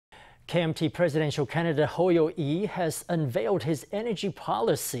KMT presidential candidate Hou Yu-ih has unveiled his energy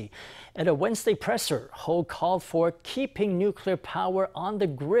policy. At a Wednesday presser, Hou called for keeping nuclear power on the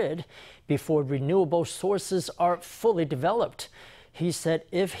grid before renewable sources are fully developed. He said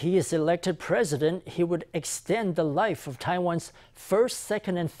if he is elected president, he would extend the life of Taiwan's first,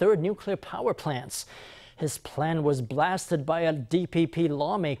 second, and third nuclear power plants. His plan was blasted by a DPP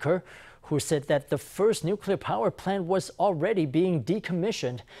lawmaker who said that the first nuclear power plant was already being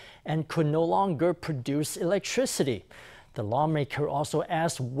decommissioned and could no longer produce electricity. The lawmaker also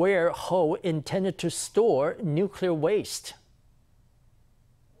asked where Hou intended to store nuclear waste.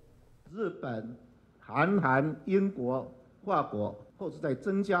 日本、韩、英国、法国或是在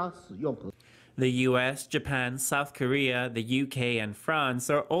增加使用核。 The US, Japan, South Korea, the UK, and France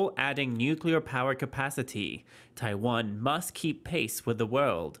are all adding nuclear power capacity. Taiwan must keep pace with the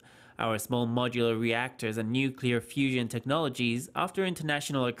world. Our small modular reactors and nuclear fusion technologies, after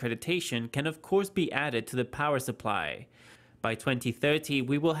international accreditation, can of course be added to the power supply. By 2030,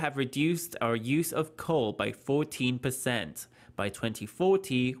 we will have reduced our use of coal by 14%. By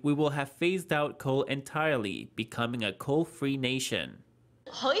 2040, we will have phased out coal entirely, becoming a coal-free nation.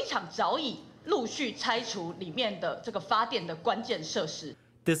 核一厂早已陆续拆除里面的这个发电的关键设施。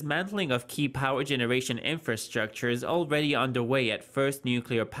 Dismantling of key power generation infrastructure is already underway at first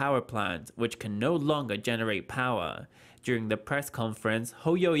nuclear power plant, which can no longer generate power. During the press conference,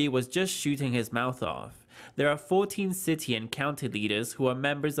 Hou Yu-ih was just shooting his mouth off. There are 14 city and county leaders who are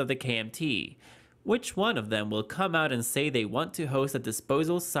members of the KMT. Which one of them will come out and say they want to host a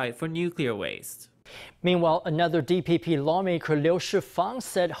disposal site for nuclear waste? Meanwhile, another DPP lawmaker, Liu Shifang,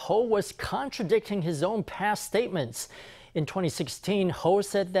 said Hou was contradicting his own past statements. In 2016, Hou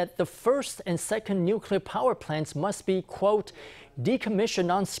said that the first and second nuclear power plants must be, quote,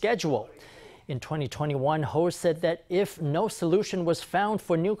 decommissioned on schedule. In 2021, Hou said that if no solution was found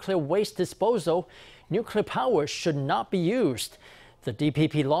for nuclear waste disposal, nuclear power should not be used. The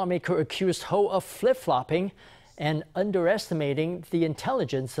DPP lawmaker accused Hou of flip-flopping and underestimating the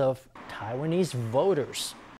intelligence of Taiwanese voters.